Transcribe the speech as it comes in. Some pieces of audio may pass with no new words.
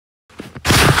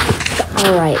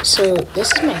Alright, so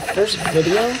this is my first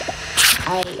video.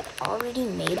 I already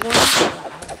made one,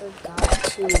 but I forgot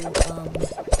to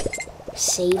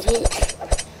save it.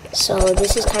 So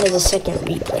this is kind of the second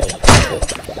replay of it.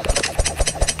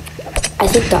 I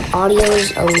think the audio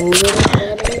is a little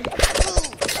better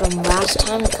from last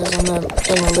time because I'm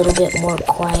in a little bit more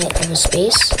quiet of a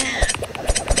space.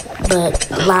 But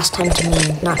last time to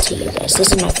me, not to you guys.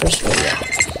 This is my first video.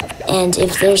 And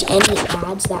if there's any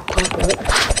ads that pop up,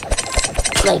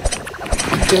 like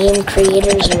game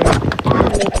creators or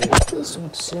ad makers, please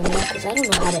don't sue me because I don't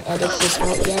know how to edit this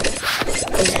out yet.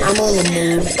 Because I'm on the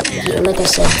noob. Like I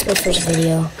said, it's my first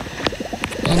video.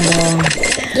 And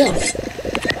yeah.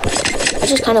 I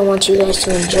just kind of want you guys to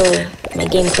enjoy my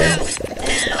gameplay.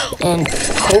 And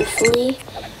hopefully,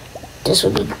 this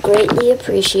would be greatly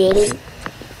appreciated.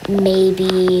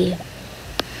 Maybe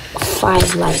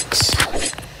 5 likes.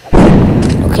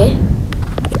 Okay?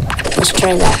 Let's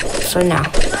try that for now.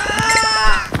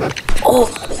 Oh,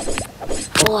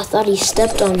 I thought he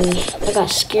stepped on me. I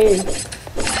got scared.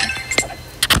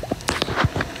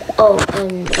 Oh,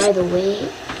 and by the way,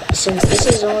 since this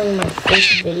is only my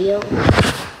first video,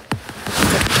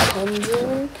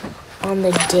 depending on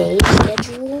the day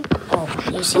schedule, oh,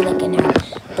 you see like an hour,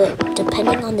 but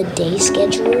depending on the day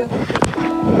schedule,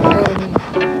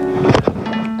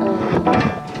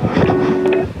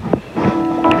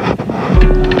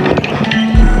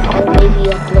 I'll maybe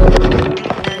upload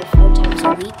 4 times a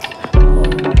week.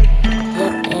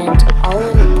 Yep, and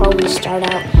I'll probably start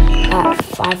out at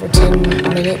 5 or 10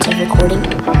 minutes of recording.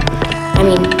 I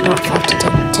mean, not 5 to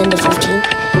 10, 10 to 15.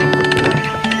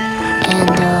 And,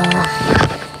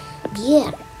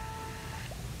 yeah.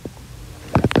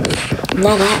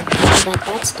 Now that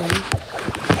that's done,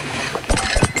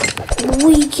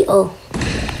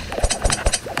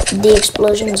 the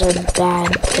explosions are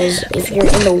bad because if you're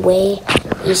in the way,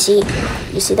 you see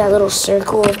that little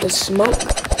circle of the smoke,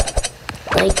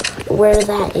 like where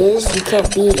that is, you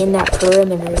can't be in that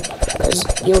perimeter because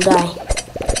you'll die.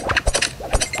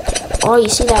 Oh, you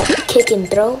see that kick and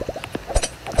throw?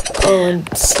 Oh, and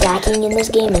stacking in this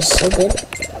game is so good.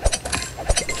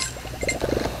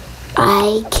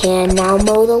 I can now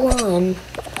mow the lawn.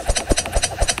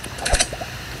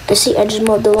 I just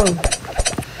mowed the lawn.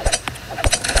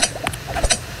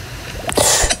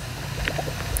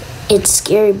 It's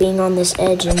scary being on this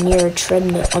edge and near a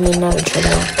treadmill. I mean, not a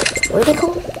treadmill. What are they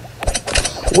called?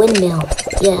 Windmill.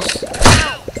 Yes.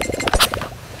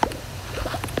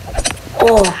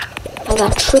 Oh, I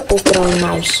got triple throwing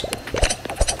knives.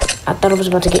 I thought I was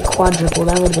about to get quadruple.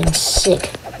 That would have been sick.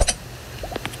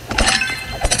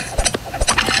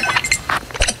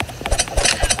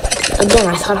 Again,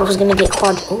 I thought I was gonna get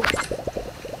quadruple.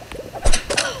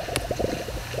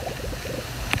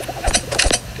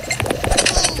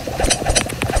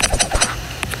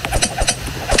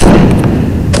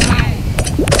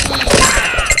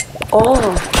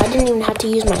 Oh, I didn't even have to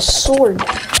use my sword.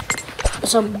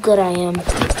 That's how good I am.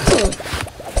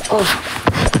 Oh,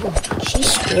 she's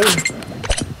scary.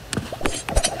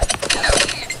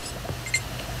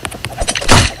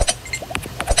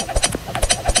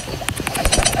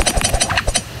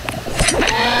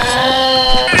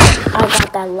 I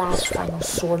got that last final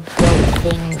sword throw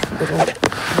thing, whatever.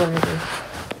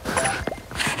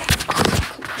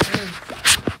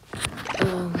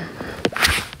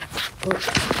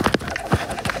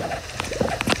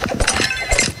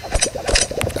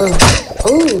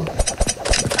 Oh.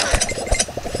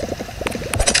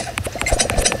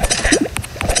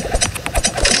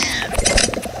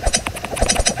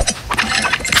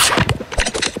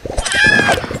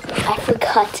 I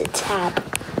forgot to tab.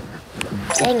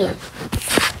 Dang it.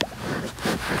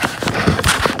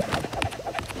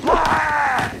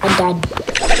 I died.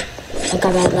 I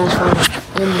got that last one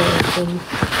in there thing.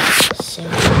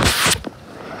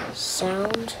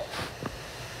 Sound.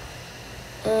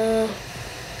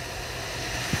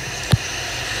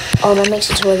 Oh, that makes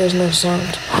it to where there's no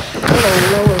sound. I'm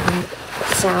gonna lower the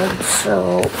sound,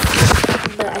 so...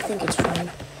 But I think it's fine.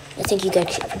 I think you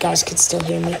guys could still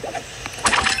hear me.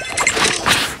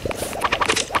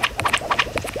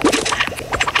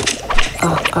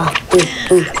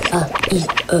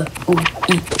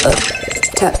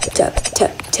 Tap, tap,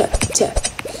 tap, tap, tap,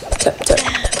 tap, tap.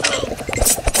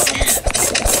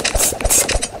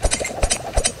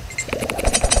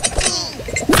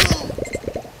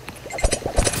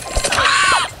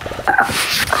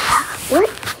 What?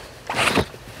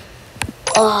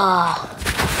 Oh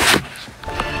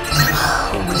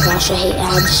my gosh, I hate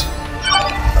ads.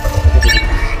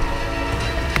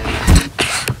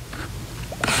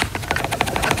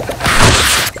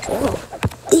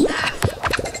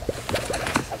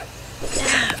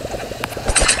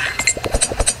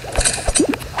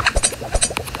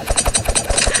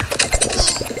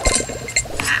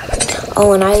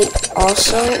 Oh, and I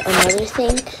also, another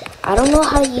thing, I don't know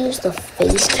how to use the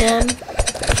face cam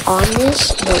on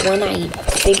this, but when I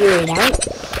figure it out,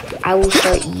 I will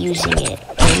start using it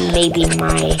in maybe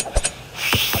my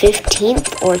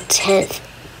 15th or 10th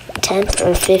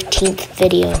or 15th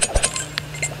video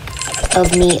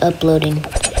of me uploading.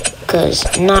 Because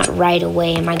not right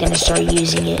away am I going to start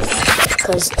using it,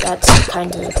 because that's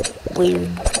kind of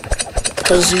weird.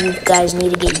 Because you guys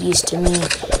need to get used to me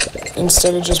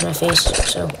instead of just my face,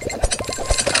 so.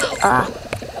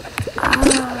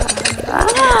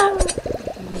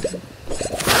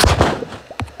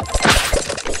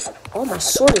 Oh, my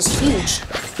sword is huge.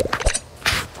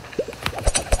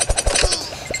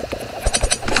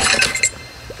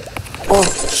 Oh,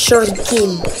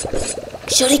 shuriken.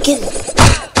 Shuriken.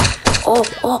 Oh.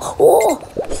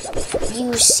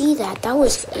 You see that? That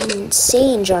was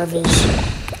insane, Jarvis.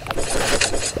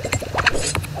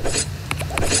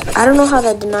 I don't know how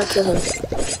that did not kill him.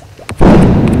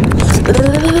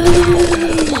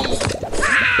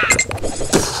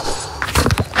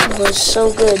 That was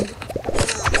so good.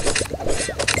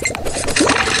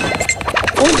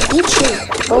 Oh, eat you.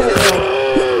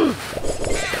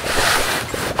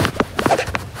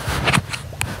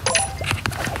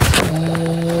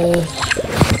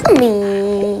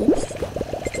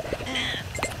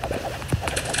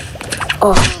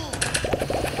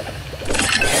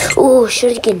 Oh,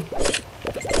 shuriken.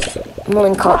 I'm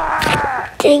only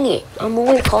dang it. I'm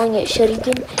only calling it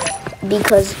shuriken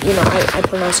because, you know, I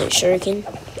pronounce it shuriken,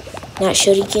 not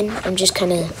shuriken. I'm just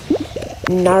kind of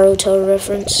Naruto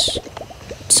reference.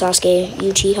 Sasuke,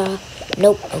 Uchiha.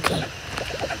 Nope, okay.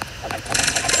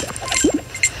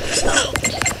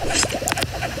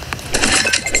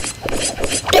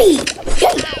 Hey!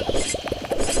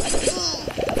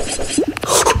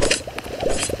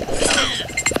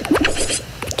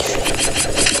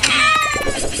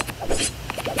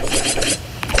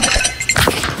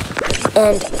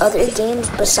 And other games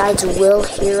besides Will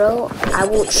Hero, I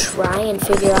will try and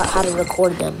figure out how to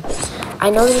record them. I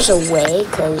know there's a way,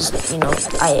 because, you know,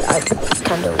 I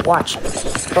kind of watched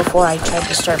before I tried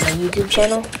to start my YouTube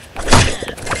channel.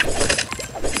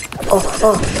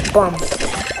 Oh, bomb.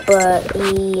 But,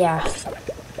 yeah.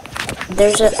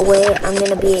 There's a way I'm going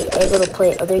to be able to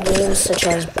play other games, such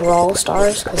as Brawl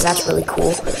Stars, because that's really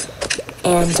cool.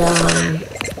 And,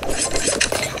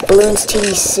 Bloons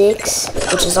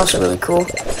TD6, which is also really cool.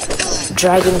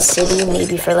 Dragon City,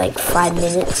 maybe for like 5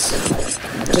 minutes,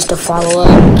 just to follow up.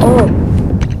 Oh,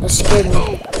 that scared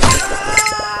me.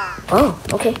 Oh,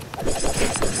 okay.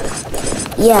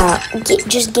 Yeah,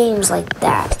 just games like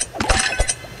that.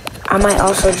 I might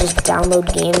also just download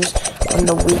games on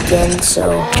the weekend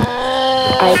so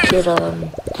I could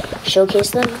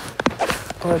showcase them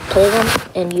or play them,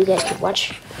 and you guys could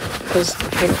watch. Because,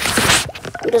 you know,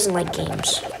 who doesn't like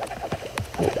games?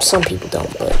 Some people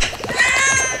don't, but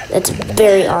that's a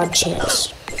very odd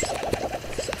chance.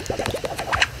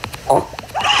 Oh,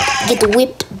 get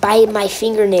whipped by my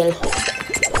fingernail.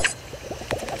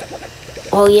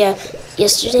 Oh yeah,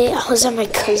 yesterday I was at my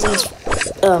cousin's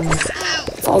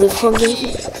volleyball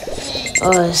game.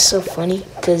 Oh, it's so funny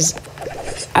because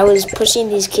I was pushing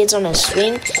these kids on a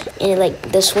swing, and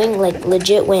the swing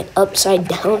legit went upside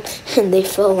down, and they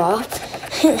fell off.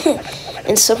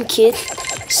 And some kid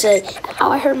said, "Ow,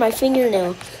 I hurt my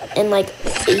fingernail," and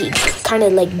he kind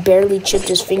of barely chipped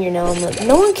his fingernail. I'm like,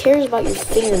 no one cares about your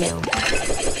fingernail.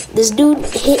 This dude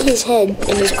hit his head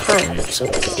and is crying, so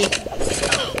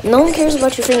no one cares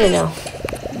about your fingernail.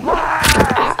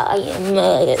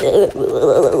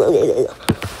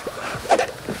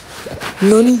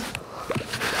 Nani?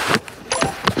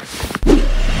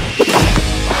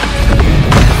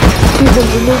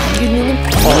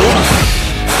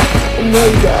 Oh my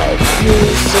god,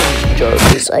 you're so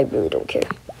Jarvis, I really don't care.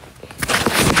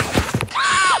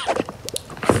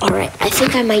 Alright, I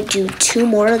think I might do 2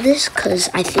 more of this, because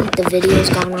I think the video's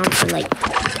gone on for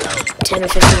 10 or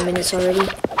 15 minutes already.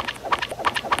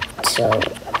 So,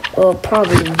 well,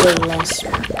 probably way less.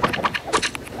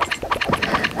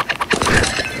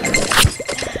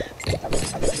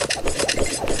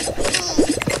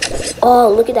 Oh,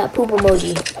 look at that poop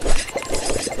emoji.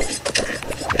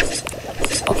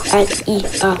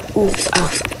 Oh,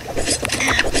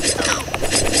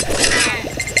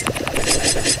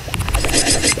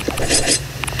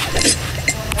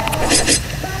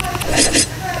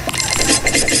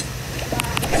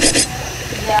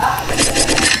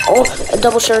 Oh, a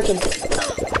double shuriken.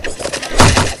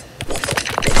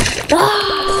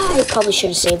 Ah, I probably should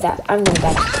have saved that. I'm going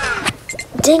back.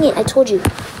 Dang it, I told you.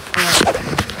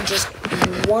 Just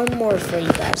one more for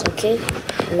you guys, okay?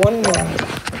 One more.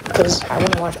 Because I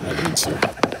want to watch my YouTube.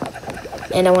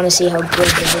 and I want to see how good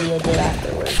the video did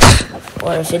afterwards,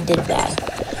 or if it did bad.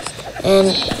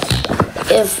 And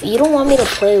if you don't want me to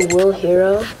play Will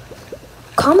Hero,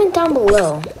 comment down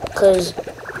below, because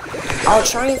I'll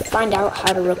try and find out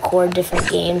how to record different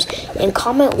games, and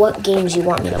comment what games you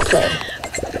want me to play.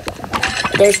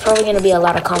 There's probably going to be a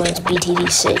lot of comments BTD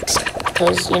 6,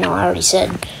 because, you know, I already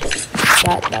said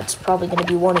that's probably going to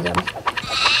be one of them.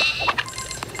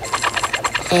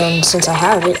 And since I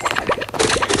have it,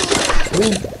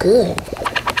 we good.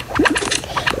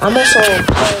 I'm also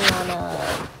playing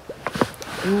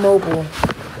on mobile,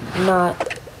 not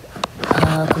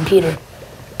computer.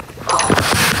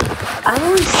 I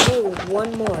want to say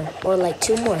one more, or like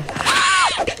two more.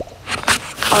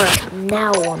 Alright,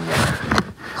 now one more.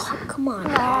 Oh, come on,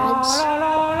 ads.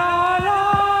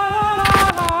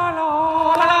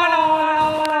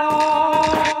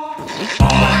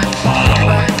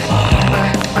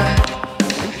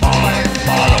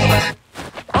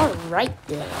 Alright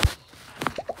then.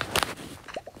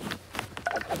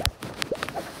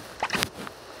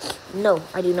 No,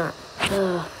 I do not.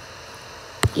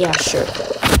 Yeah, sure.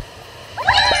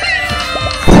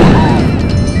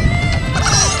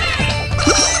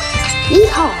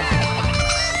 Yeehaw!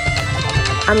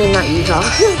 I mean, not yeehaw.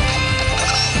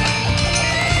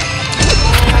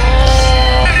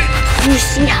 You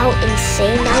see how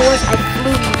insane that was? I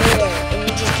flew midair, and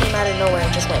you just came out of nowhere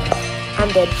and just went, I'm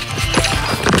dead.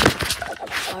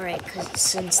 Alright, because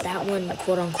since that one,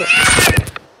 quote unquote.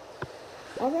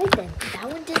 Alright then, that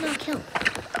one did not count.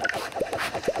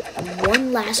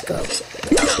 One last go,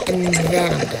 and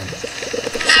then I'm done.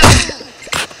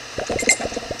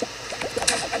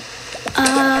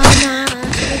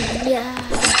 Yeah,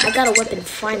 I got a weapon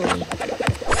finally.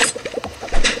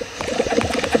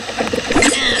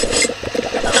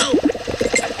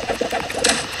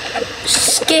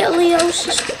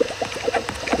 Scoliosis.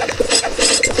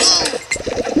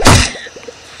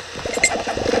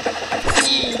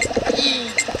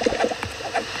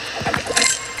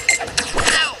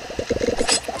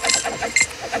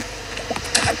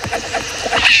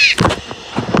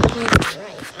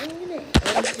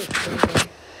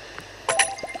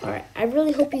 Alright, I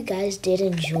really hope you guys did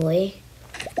enjoy.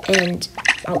 And,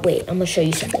 wait, I'm going to show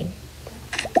you something.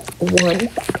 1,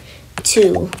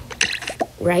 2,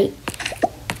 right?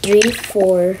 3,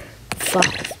 4,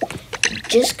 5.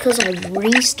 Just because I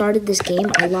restarted this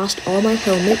game, I lost all my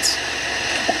helmets.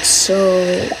 So,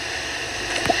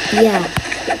 yeah.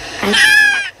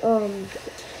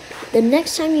 The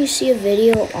next time you see a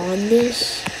video on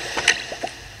this,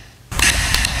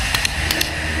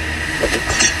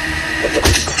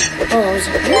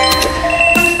 the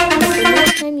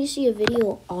next time you see a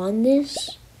video on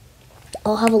this,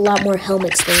 I'll have a lot more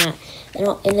helmets than that.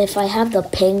 And if I have the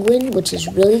penguin, which is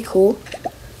really cool,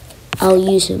 I'll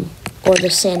use him. Or the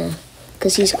Santa,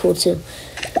 because he's cool too.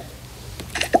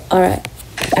 Alright,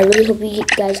 I really hope you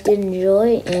guys did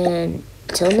enjoy, and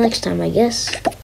until next time, I guess.